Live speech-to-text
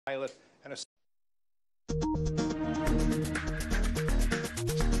pilot and a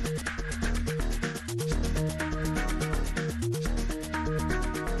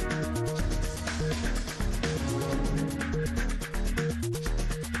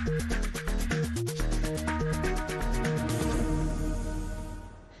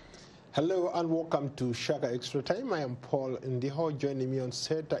Hello and welcome to Shaka Extra Time. I am Paul Ndiho. Joining me on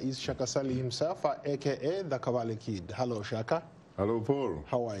set is Shaka Ssali himself, aka the Cavalry Kid. Hello, Shaka. Hello, Paul.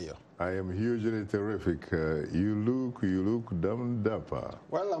 How are you? I am hugely terrific. You look damn dapper.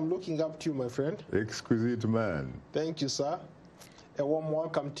 Well, I'm looking up to you, my friend. Exquisite man. Thank you, sir. A warm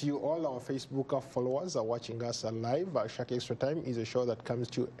welcome to you all. Our Facebook followers are watching us live. Shaka Extra Time is a show that comes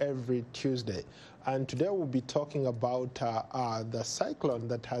to you every Tuesday. And today we'll be talking about the cyclone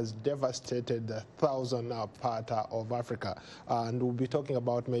that has devastated the southern part of Africa. And we'll be talking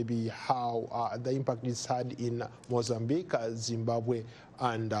about maybe how the impact is had in Mozambique, Zimbabwe,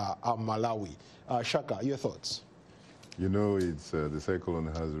 and Malawi. Shaka, your thoughts? You know, the cyclone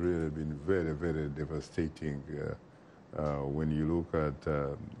has really been very, very devastating. When you look at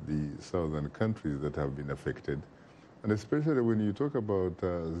the southern countries that have been affected, and especially when you talk about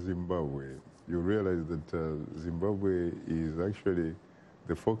Zimbabwe, you realize that Zimbabwe is actually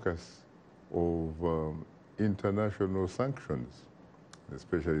the focus of international sanctions,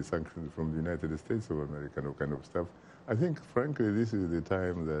 especially sanctions from the United States of America, kind of stuff. I think, frankly, this is the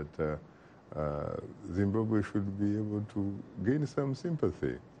time that Zimbabwe should be able to gain some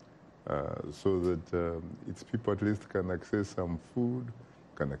sympathy. So that its people at least can access some food,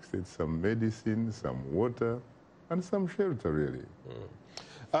 can access some medicine, some water, and some shelter, really.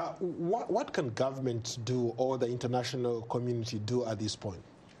 What can governments do or the international community do at this point?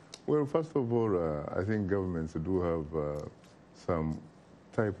 Well, first of all, I think governments do have some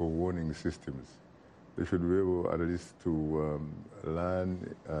type of warning systems. They should be able at least to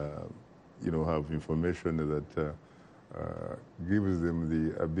learn, have information that gives them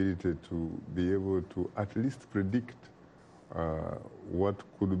the ability to be able to at least predict what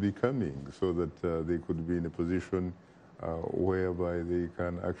could be coming, so that they could be in a position whereby they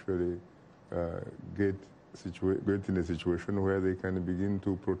can actually get in a situation where they can begin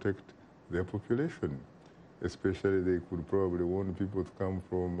to protect their population. Especially, they could probably want people to come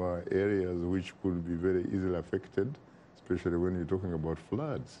from areas which could be very easily affected, especially when you're talking about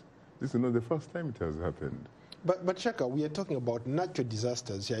floods. This is not the first time it has happened. But Shaka, we are talking about natural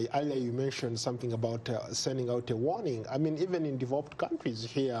disasters here. Earlier you mentioned something about sending out a warning. I mean, even in developed countries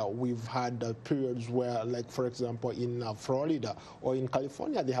here, we've had periods where, like, for example, in Florida or in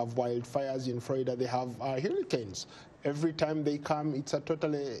California, they have wildfires. In Florida, they have hurricanes. Every time they come, they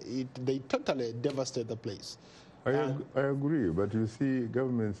totally devastate the place. I agree, but you see,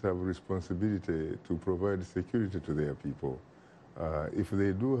 governments have responsibility to provide security to their people. If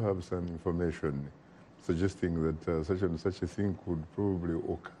they do have some information suggesting that such and such a thing could probably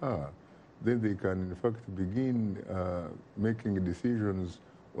occur, then they can in fact begin making decisions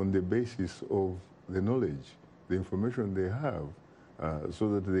on the basis of the knowledge, the information they have, so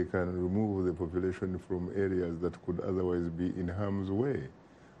that they can remove the population from areas that could otherwise be in harm's way.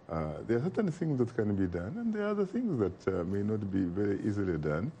 There are certain things that can be done, and there are other things that may not be very easily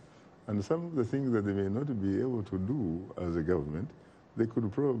done. And some of the things that they may not be able to do as a government, they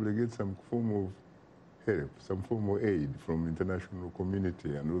could probably get some form of help, some form of aid from international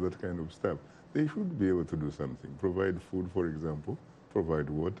community and all that kind of stuff. They should be able to do something, provide food, for example, provide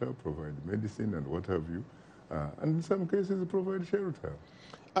water, provide medicine, and what have you, and in some cases provide shelter.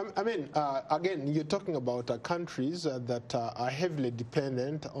 I mean, again, you're talking about countries that are heavily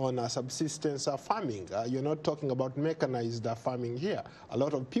dependent on subsistence farming. You're not talking about mechanized farming here. A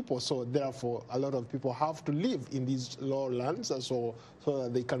lot of people, so therefore, a lot of people have to live in these lowlands so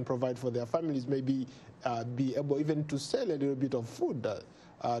that they can provide for their families, maybe be able even to sell a little bit of food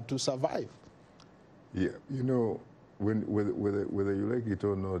to survive. Yeah, you know, whether you like it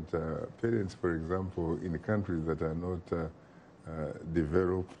or not, parents, for example, in countries that are not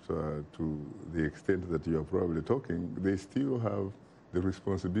developed to the extent that you are probably talking, they still have the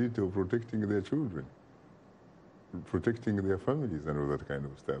responsibility of protecting their children, protecting their families and all that kind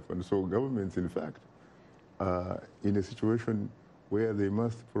of stuff. And so governments, in fact, are in a situation where they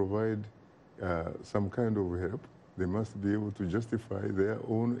must provide some kind of help. They must be able to justify their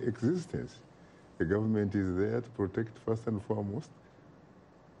own existence. The government is there to protect, first and foremost,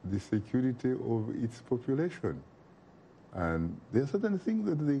 the security of its population. And there are certain things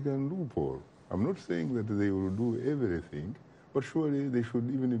that they can do, Paul. I'm not saying that they will do everything, but surely they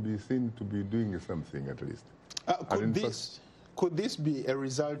should even be seen to be doing something at least. Could this be a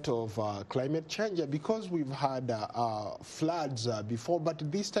result of climate change? Because we've had floods before,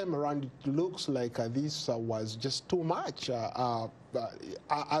 but this time around it looks like this was just too much.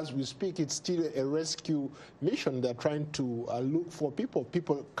 As we speak, it's still a rescue mission. They're trying to look for people.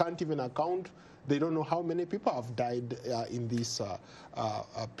 People can't even account. They don't know how many people have died in this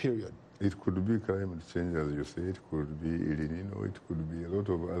period. It could be climate change, as you say. It could be El Nino. It could be a lot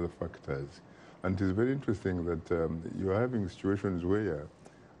of other factors. And it is very interesting that you are having situations where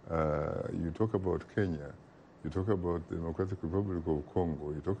you talk about Kenya, you talk about the Democratic Republic of Congo,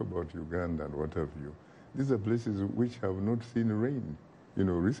 you talk about Uganda and what have you. These are places which have not seen rain,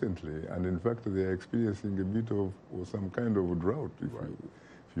 recently, and in fact they are experiencing a bit of or some kind of drought,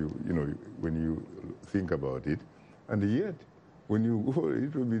 when you think about it. And yet, when you go a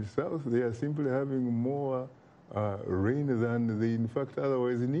little bit south, they are simply having more rain than they in fact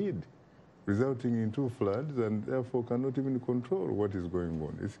otherwise need, resulting into floods, and therefore cannot even control what is going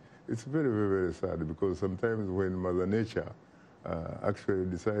on. It's very, very, very sad, because sometimes when Mother Nature actually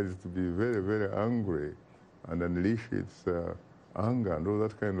decides to be very, very angry and unleash its anger and all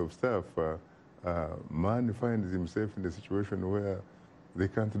that kind of stuff, man finds himself in a situation where they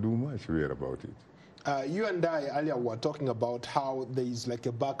can't do much really about it. You and I earlier were talking about how there is like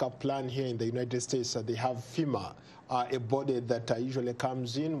a backup plan here in the United States. They have FEMA, a body that usually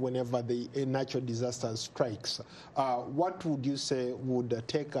comes in whenever a natural disaster strikes. What would you say would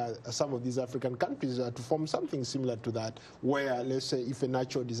take some of these African countries to form something similar to that, where, let's say, if a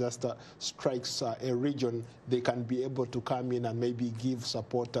natural disaster strikes a region, they can be able to come in and maybe give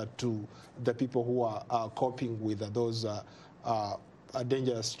support to the people who are coping with those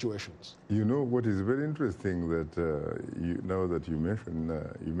dangerous situations? You know what is very interesting, that now that you mentioned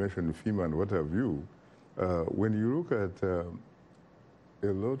FEMA and what have you, when you look at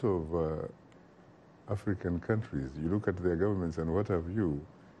a lot of African countries, you look at their governments and what have you,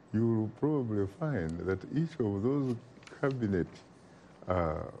 you will probably find that each of those cabinet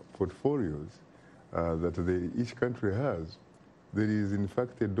portfolios that each country has, there is in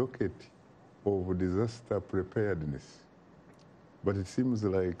fact a docket of disaster preparedness. But it seems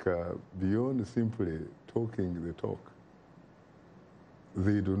like beyond simply talking the talk,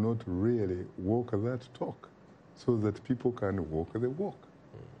 they do not really walk that talk so that people can walk the walk.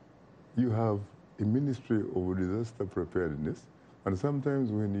 You have a Ministry of Disaster Preparedness, and sometimes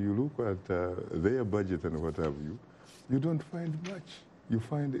when you look at their budget and what have you, you don't find much. You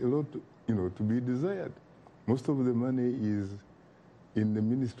find a lot, to be desired. Most of the money is in the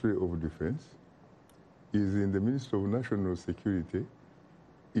Ministry of Defense, is in the Ministry of National Security,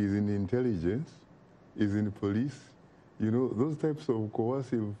 is in intelligence, is in police, those types of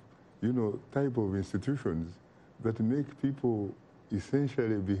coercive, type of institutions that make people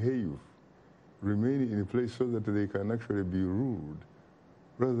essentially behave, remain in place so that they can actually be ruled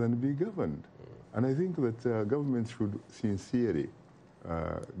rather than be governed. And I think that governments should sincerely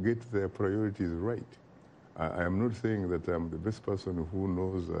get their priorities right. I am not saying that I'm the best person who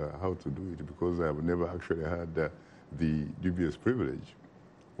knows how to do it, because I have never actually had the dubious privilege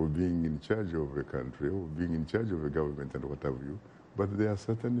of being in charge of a country, or being in charge of a government and what have you. But there are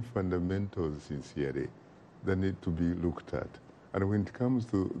certain fundamentals, sincerely, that need to be looked at. And when it comes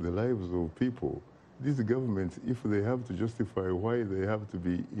to the lives of people, these governments, if they have to justify why they have to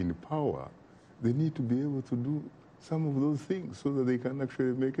be in power, they need to be able to do some of those things so that they can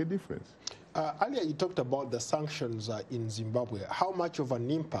actually make a difference. Earlier you talked about the sanctions in Zimbabwe. How much of an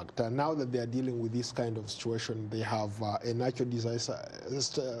impact, now that they are dealing with this kind of situation, they have a natural disaster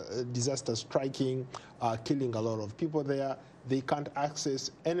striking, killing a lot of people there, they can't access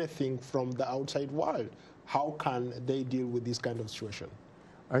anything from the outside world. How can they deal with this kind of situation?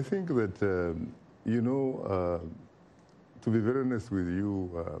 I think that, to be very honest with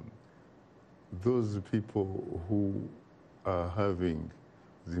you, those people who are having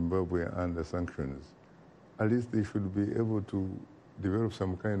Zimbabwe under sanctions, at least they should be able to develop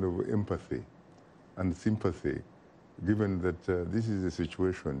some kind of empathy and sympathy, given that this is a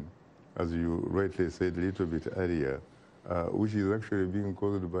situation, as you rightly said a little bit earlier, which is actually being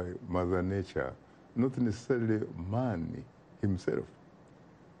caused by Mother Nature, not necessarily man himself.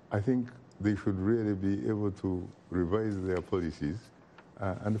 I think they should really be able to revise their policies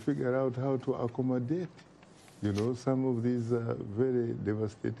and figure out how to accommodate some of these very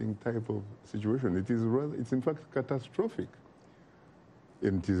devastating type of situation. It's in fact catastrophic.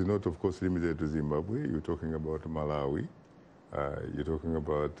 And it is not, of course, limited to Zimbabwe. You're talking about Malawi, you're talking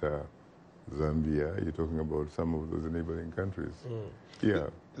about Zambia, you're talking about some of those neighboring countries. Yeah.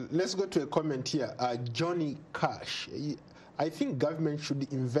 Let's go to a comment here. Johnny Cash. I think government should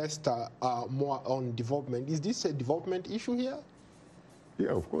invest more on development. Is this a development issue here?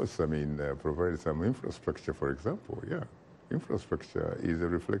 Yeah, of course. I mean, provide some infrastructure, for example. Yeah, infrastructure is a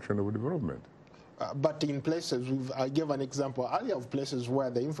reflection of development. But in places, I gave an example earlier of places where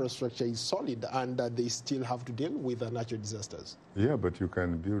the infrastructure is solid and they still have to deal with natural disasters. Yeah, but you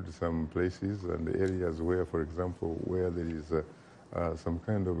can build some places and areas where, for example, where there is some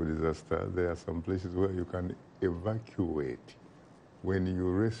kind of a disaster, there are some places where you can evacuate. When you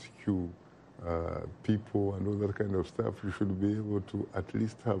rescue people and all that kind of stuff, you should be able to at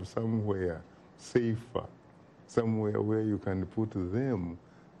least have somewhere safer, somewhere where you can put them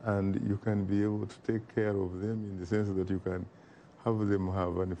and you can be able to take care of them in the sense that you can have them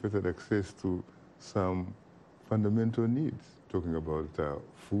have unfettered access to some fundamental needs, talking about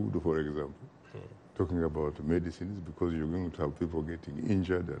food, for example, talking about medicines, because you're going to have people getting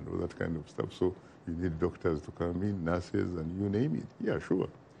injured and all that kind of stuff. So you need doctors to come in, nurses, and you name it. Yeah, sure.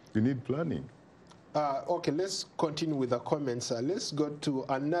 You need planning. Okay, let's continue with the comments. Let's go to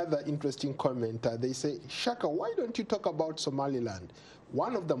another interesting comment. They say, Shaka, why don't you talk about Somaliland?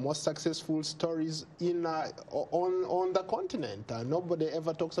 One of the most successful stories in on the continent. Nobody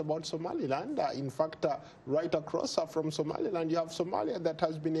ever talks about Somaliland. In fact, right across from Somaliland, you have Somalia that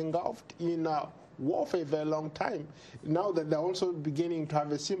has been engulfed in war for a very long time. Now that they're also beginning to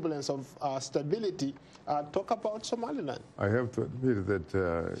have a semblance of stability, talk about Somaliland. I have to admit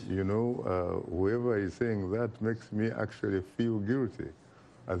that, you know, whoever is saying that makes me actually feel guilty.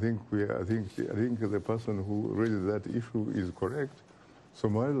 I think the person who raised that issue is correct.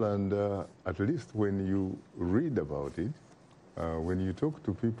 Somaliland, at least when you read about it, when you talk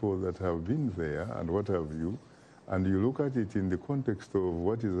to people that have been there and what have you, and you look at it in the context of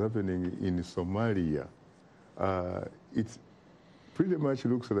what is happening in Somalia, it pretty much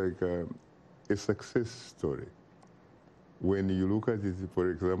looks like a success story. When you look at it, for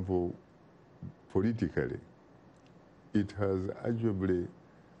example, politically, it has arguably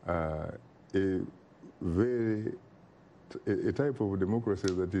a type of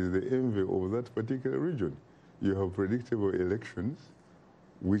democracy that is the envy of that particular region. You have predictable elections,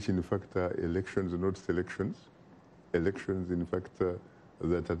 which in fact are elections, not selections. Elections, in fact,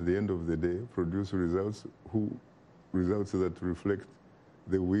 that at the end of the day produce results that reflect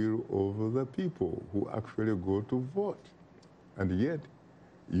the will of the people who actually go to vote. And yet,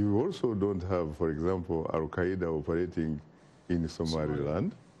 you also don't have, for example, Al-Qaeda operating in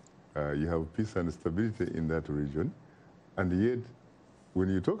Somaliland. You have peace and stability in that region. And yet, when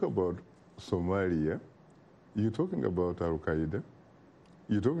you talk about Somalia, you're talking about Al-Qaeda,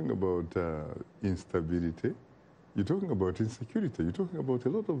 you're talking about instability, you're talking about insecurity, you're talking about a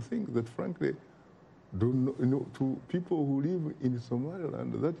lot of things that, frankly, don't know, you know, to people who live in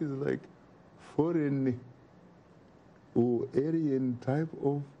Somaliland, that is like foreign or alien type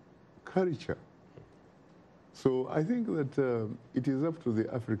of culture. So I think that it is up to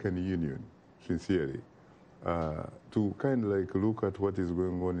the African Union, sincerely, to kind of like look at what is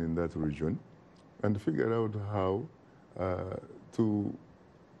going on in that region and figure out how to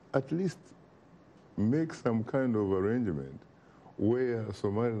at least make some kind of arrangement where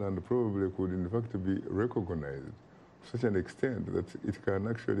Somaliland probably could in fact be recognized to such an extent that it can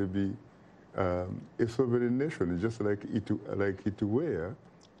actually be a sovereign nation, just like it were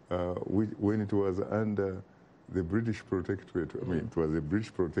when it was under the British protectorate. I mean, it was a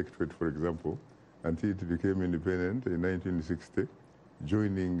British protectorate, for example, until it became independent in 1960,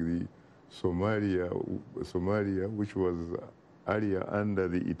 joining the Somalia, which was earlier under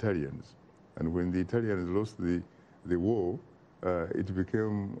the Italians. And when the Italians lost the war, it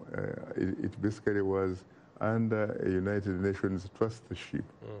became, it basically was under a United Nations trustship.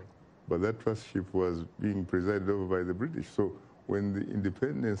 But that trustship was being presided over by the British. So when the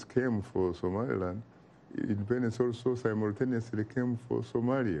independence came for Somaliland, independence also simultaneously came for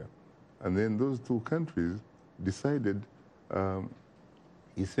Somalia. And then those two countries decided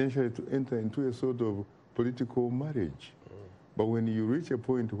essentially to enter into a sort of political marriage. But when you reach a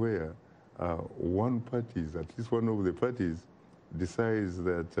point where one party, at least one of the parties, decides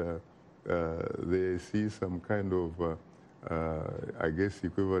that they see some kind of, I guess,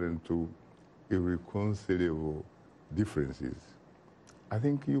 equivalent to irreconcilable differences, I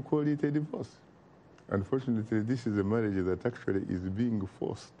think you call it a divorce. Unfortunately, this is a marriage that actually is being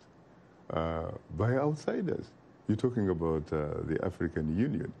forced by outsiders. You're talking about the African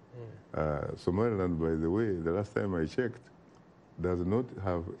Union. Somaliland, by the way, the last time I checked, does not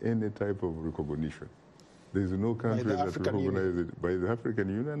have any type of recognition. There is no country that recognizes it by the African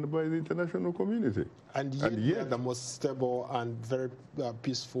Union and by the international community. And yet the most stable and very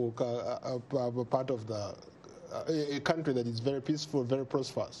peaceful part of a country that is very peaceful, very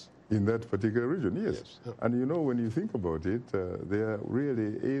prosperous. In that particular region, yes. Yes. And you know, when you think about it, they are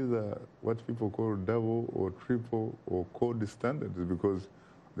really either what people call double or triple or code standards, because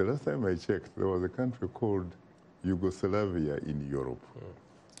the last time I checked, there was a country called Yugoslavia in Europe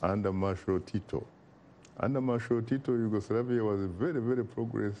under Marshal Tito. Under Marshal Tito, Yugoslavia was a very, very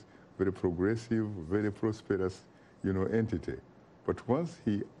progressive, very prosperous, you know, entity. But once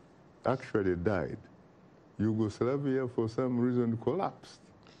he actually died, Yugoslavia, for some reason, collapsed.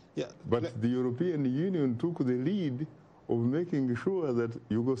 Yeah. But the European Union took the lead of making sure that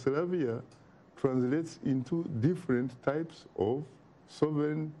Yugoslavia translates into different types of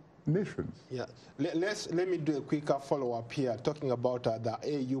sovereign nations. Yeah, let me do a quicker follow-up here, talking about the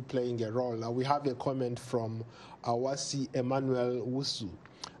AU playing a role. We have a comment from Awasi Emmanuel Wusu.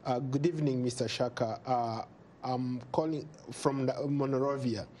 Good evening, Mr. Shaka. I'm calling from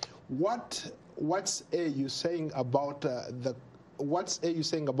Monrovia. What's AU saying about What's AU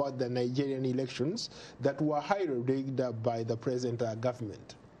saying about the Nigerian elections that were highly rigged by the present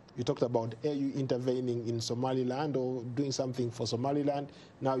government? You talked about AU intervening in Somaliland or doing something for Somaliland.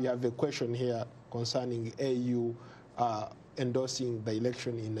 Now you have a question here concerning AU endorsing the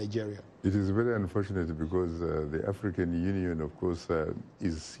election in Nigeria. It is very unfortunate because the African Union, of course,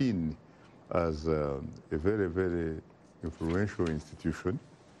 is seen as a very, very influential institution,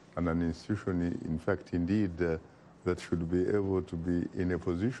 and an institution, in fact, indeed, that should be able to be in a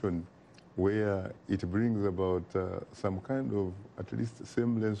position where it brings about some kind of, at least,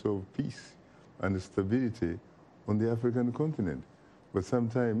 semblance of peace and stability on the African continent. But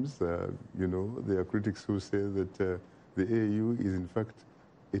sometimes, you know, there are critics who say that the AU is, in fact,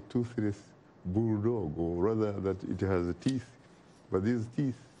 a toothless bulldog, or rather that it has teeth, but these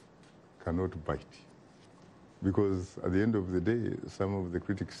teeth cannot bite. Because at the end of the day, some of the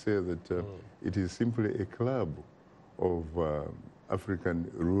critics say that it is simply a club of African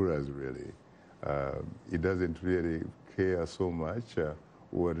rulers, really. It doesn't really care so much,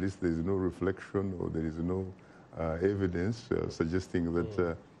 or at least there is no reflection, or there is no evidence suggesting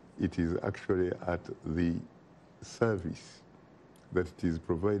that it is actually at the service, that it is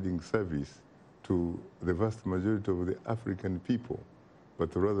providing service to the vast majority of the African people,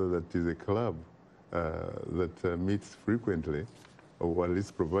 but rather that it is a club that meets frequently, or at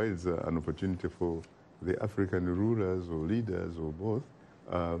least provides an opportunity for the African rulers or leaders or both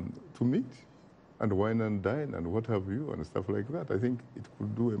to meet and wine and dine and what have you and stuff like that. I think it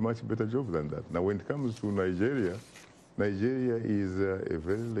could do a much better job than that. Now, when it comes to Nigeria, Nigeria is a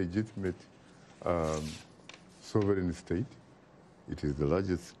very legitimate sovereign state. It is the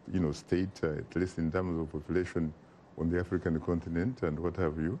largest, you know, state, at least in terms of population, on the African continent and what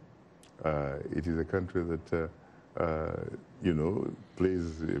have you. It is a country that, you know,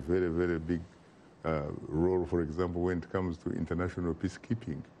 plays a very, very big role, for example, when it comes to international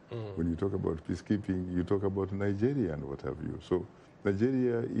peacekeeping. When you talk about peacekeeping, you talk about Nigeria and what have you. So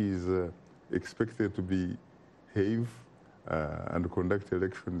Nigeria is expected to behave and conduct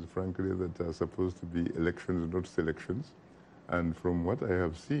elections, frankly, that are supposed to be elections, not selections. And from what I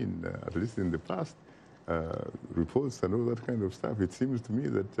have seen, at least in the past, reports and all that kind of stuff, it seems to me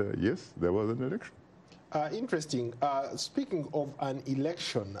that, yes, there was an election. Interesting. Speaking of an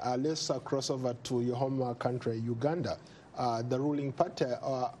election, let's cross over to your home country, Uganda. The ruling party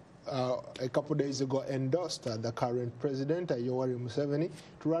a couple of days ago endorsed the current president, Yoweri Museveni,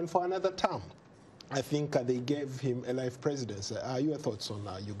 to run for another term. I think they gave him a life presidency. Your thoughts on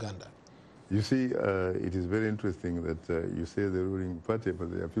Uganda? You see, it is very interesting that you say the ruling party,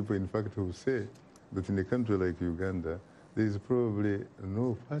 but there are people, in fact, who say that in a country like Uganda, there is probably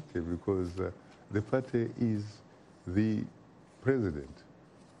no party because the party is the president,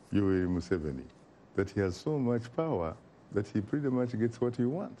 Yoweri Museveni, that he has so much power that he pretty much gets what he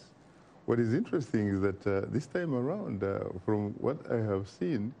wants. What is interesting is that this time around, from what I have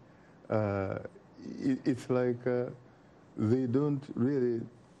seen, it's like they don't really,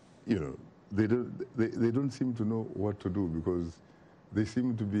 you know, they don't seem to know what to do, because they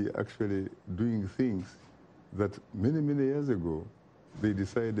seem to be actually doing things that many, many years ago they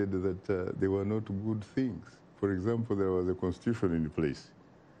decided that they were not good things. For example, there was a constitution in place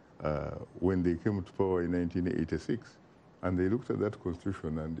when they came to power in 1986, and they looked at that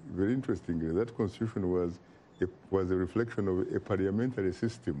constitution, and very interestingly, that constitution was a reflection of a parliamentary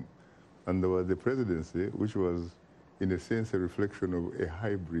system, and there was the presidency, which was, in a sense, a reflection of a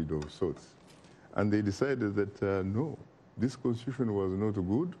hybrid of sorts. And they decided that, no, this constitution was not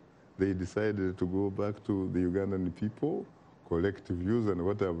good. They decided to go back to the Ugandan people, collect views and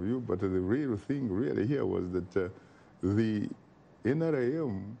what have you, but the real thing really here was that the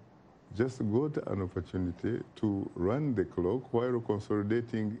NRM just got an opportunity to run the clock while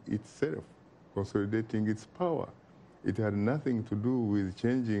consolidating itself, consolidating its power. It had nothing to do with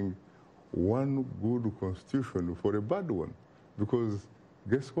changing one good constitution for a bad one. Because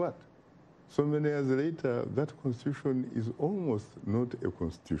guess what? So many years later, that constitution is almost not a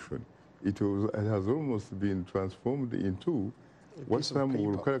constitution. It has almost been transformed into what some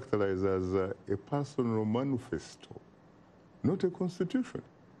will characterize as a personal manifesto, not a constitution.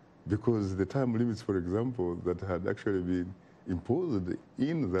 Because the term limits, for example, that had actually been imposed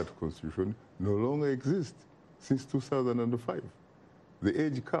in that constitution no longer exist since 2005. The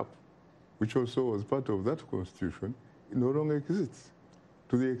age cap, which also was part of that constitution, no longer exists,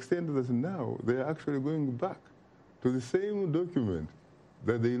 to the extent that now they are actually going back to the same document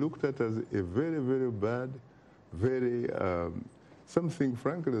that they looked at as a very, very bad, very, something,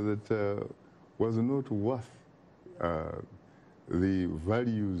 frankly, that was not worth the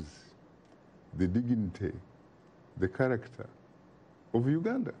values, the dignity, the character of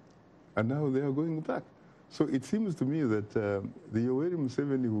Uganda. And now they are going back. So it seems to me that the Yoweri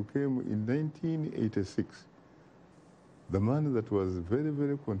Museveni who came in 1986, the man that was very,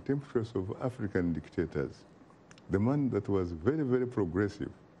 very contemptuous of African dictators, the man that was very, very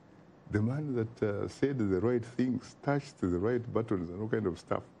progressive, the man that said the right things, touched the right buttons and all kind of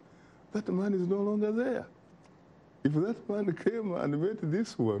stuff, that man is no longer there. If that man came and met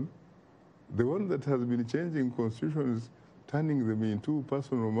this one, the one that has been changing constitutions, turning them into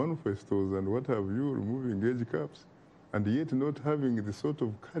personal manifestos and what have you, removing age caps, and yet not having the sort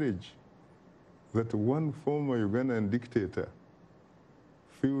of courage that one former Ugandan dictator,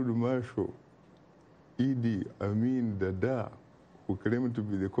 Field Marshal Idi Amin Dada, who claimed to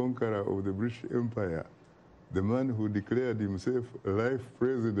be the conqueror of the British Empire, the man who declared himself life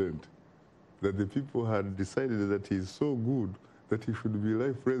president, that the people had decided that he is so good that he should be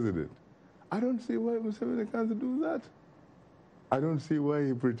life president. I don't see why Museveni can't do that. I don't see why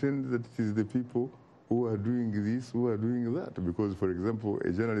he pretends that it is the people who are doing this, who are doing that. Because, for example,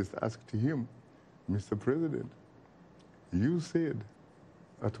 a journalist asked him, Mr. President, you said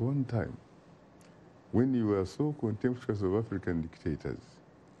at one time, when you were so contemptuous of African dictators,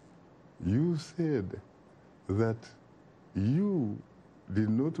 you said that you did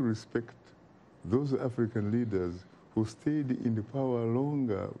not respect those African leaders who stayed in the power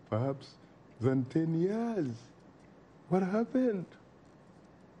longer, perhaps, than 10 years. What happened?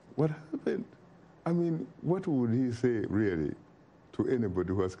 What happened? I mean, what would he say, really, to anybody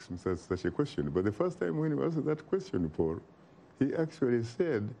who asks him such a question? But the first time when he asked that question, Paul, he actually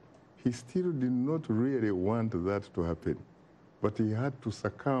said he still did not really want that to happen, but he had to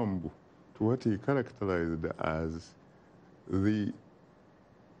succumb to what he characterized as the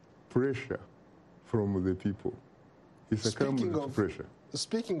pressure from the people. He succumbed to pressure.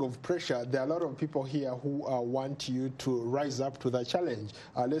 Speaking of pressure, there are a lot of people here who want you to rise up to the challenge.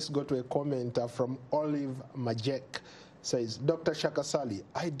 Let's go to a comment from Olive Majek. Says, Dr. Shaka Ssali,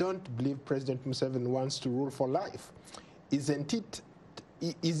 I don't believe President Museveni wants to rule for life. Isn't it?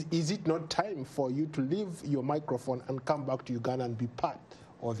 Is it not time for you to leave your microphone and come back to Uganda and be part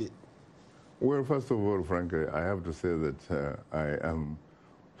of it? Well, first of all, frankly, I have to say that I am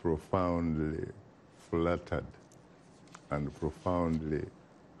profoundly flattered and profoundly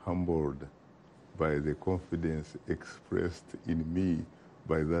humbled by the confidence expressed in me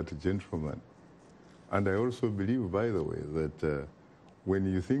by that gentleman. And I also believe, by the way, that when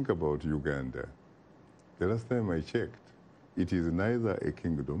you think about Uganda, the last time I checked, it is neither a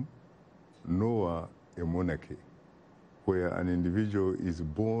kingdom nor a monarchy where an individual is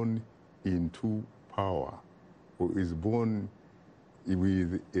born into power or is born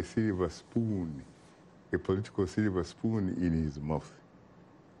with a silver spoon, a political silver spoon in his mouth.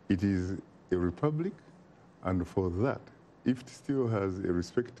 It is a republic, and for that, if it still has a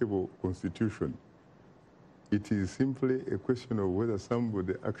respectable constitution, it is simply a question of whether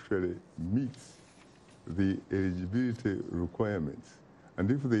somebody actually meets the eligibility requirements. And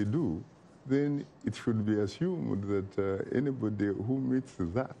if they do, then it should be assumed that anybody who meets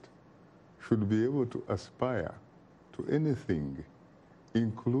that should be able to aspire to anything,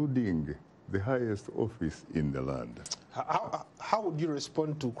 including the highest office in the land. How would you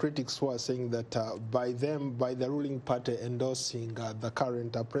respond to critics who are saying that by the ruling party endorsing the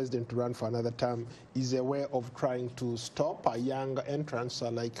current president to run for another term is a way of trying to stop a young entrant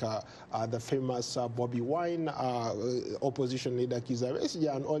like the famous Bobi Wine, opposition leader Kizza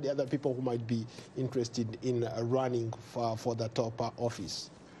Besigye, and all the other people who might be interested in running for the top office?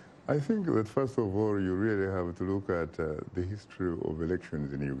 I think that first of all, you really have to look at the history of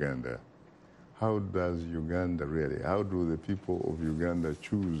elections in Uganda. how does Uganda really, how do the people of Uganda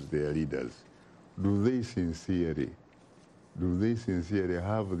choose their leaders? Do they sincerely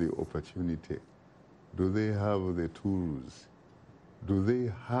have the opportunity? Do they have the tools? Do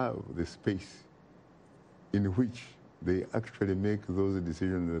they have the space in which they actually make those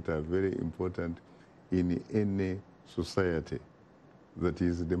decisions that are very important in any society that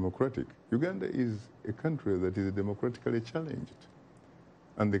is democratic? Uganda is a country that is democratically challenged.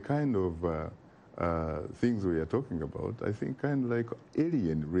 And the kind of things we are talking about, I think, kind of like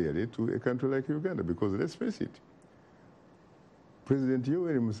alien, really, to a country like Uganda, because let's face it, President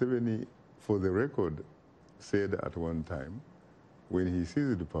Yoweri Museveni, for the record, said at one time, when he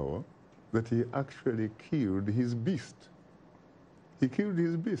seized power, that he actually killed his beast. He killed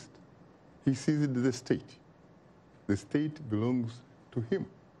his beast. He seized the state. The state belongs to him.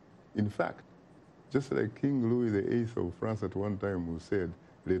 In fact, just like King Louis VIII of France at one time who said,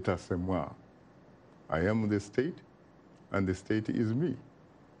 "L'état c'est moi." I am the state, and the state is me.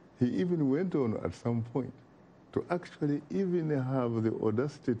 He even went on at some point to actually even have the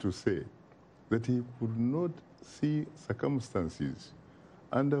audacity to say that he could not see circumstances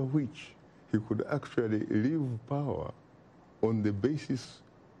under which he could actually leave power on the basis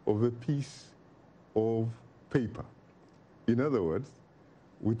of a piece of paper. In other words,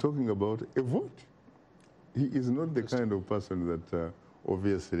 we're talking about a vote. He is not the kind of person that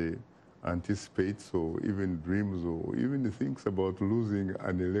obviously anticipates or even dreams or even thinks about losing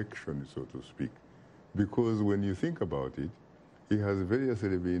an election, so to speak. Because when you think about it, he has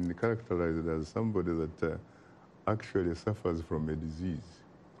variously been characterized as somebody that actually suffers from a disease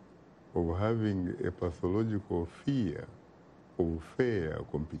of having a pathological fear of fair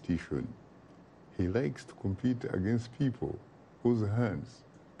competition. He likes to compete against people whose hands,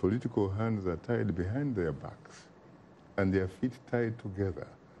 political hands, are tied behind their backs and their feet tied together,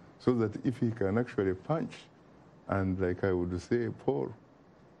 so that if he can actually punch, and like I would say, Paul,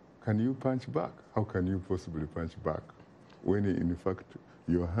 can you punch back? How can you possibly punch back when in fact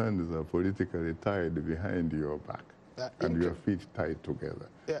your hands are politically tied behind your back and your feet tied together?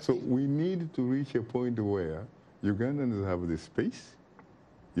 Yeah. So we need to reach a point where Ugandans have the space,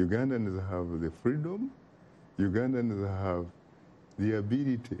 Ugandans have the freedom, Ugandans have the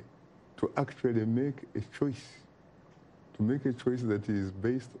ability to actually make a choice, to make a choice that is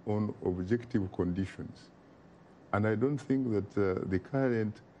based on objective conditions. And I don't think that the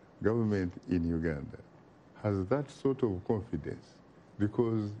current government in Uganda has that sort of confidence,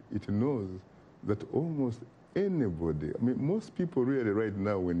 because it knows that almost anybody, I mean, most people really right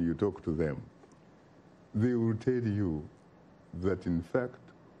now, when you talk to them, they will tell you that in fact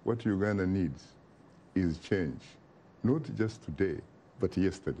what Uganda needs is change, not just today, but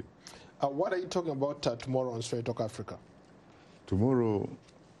yesterday. What are you talking about tomorrow on Straight Talk Africa? Tomorrow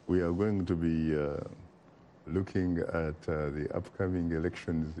we are going to be looking at the upcoming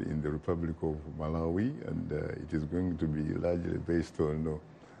elections in the Republic of Malawi, and it is going to be largely based on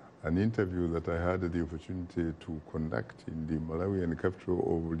an interview that I had the opportunity to conduct in the Malawian capital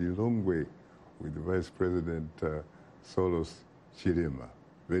of Lilongwe with Vice President Solos Chirema.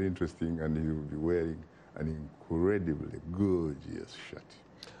 Very interesting, and he will be wearing an incredibly gorgeous shirt.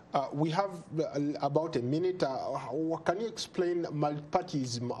 We have about a minute. Can you explain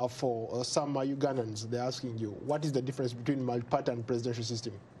multipartyism for some Ugandans? They're asking you, what is the difference between multi-party and presidential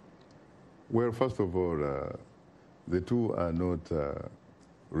system? Well, first of all, the two are not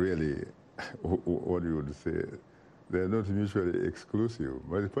really, what you would say, they're not mutually exclusive.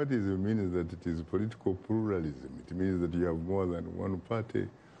 Multipartyism means that it is political pluralism. It means that you have more than one party,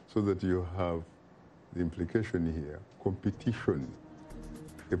 so that you have the implication here, competition.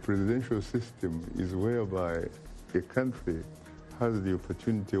 A presidential system is whereby a country has the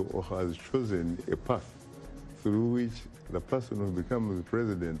opportunity or has chosen a path through which the person who becomes the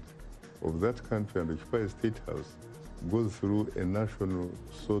president of that country and occupies State House goes through a national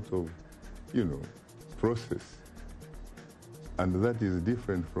sort of, process. And that is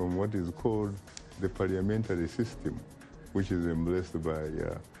different from what is called the parliamentary system, which is embraced by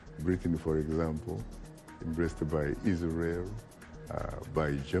Britain, for example, embraced by Israel,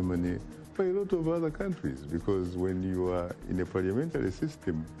 by Germany, by a lot of other countries. Because when you are in a parliamentary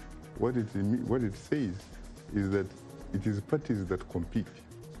system, what it says is that it is parties that compete.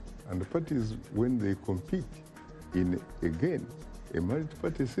 And the parties, when they compete in, again, a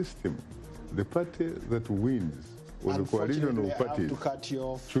multi-party system, the party that wins, or the coalition of parties,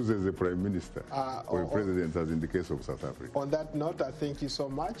 chooses a prime minister or a president, as in the case of South Africa. On that note, thank you so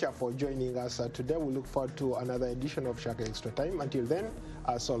much for joining us today. We look forward to another edition of Shaka Extra Time. Until then,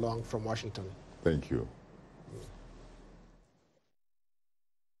 so long from Washington. Thank you.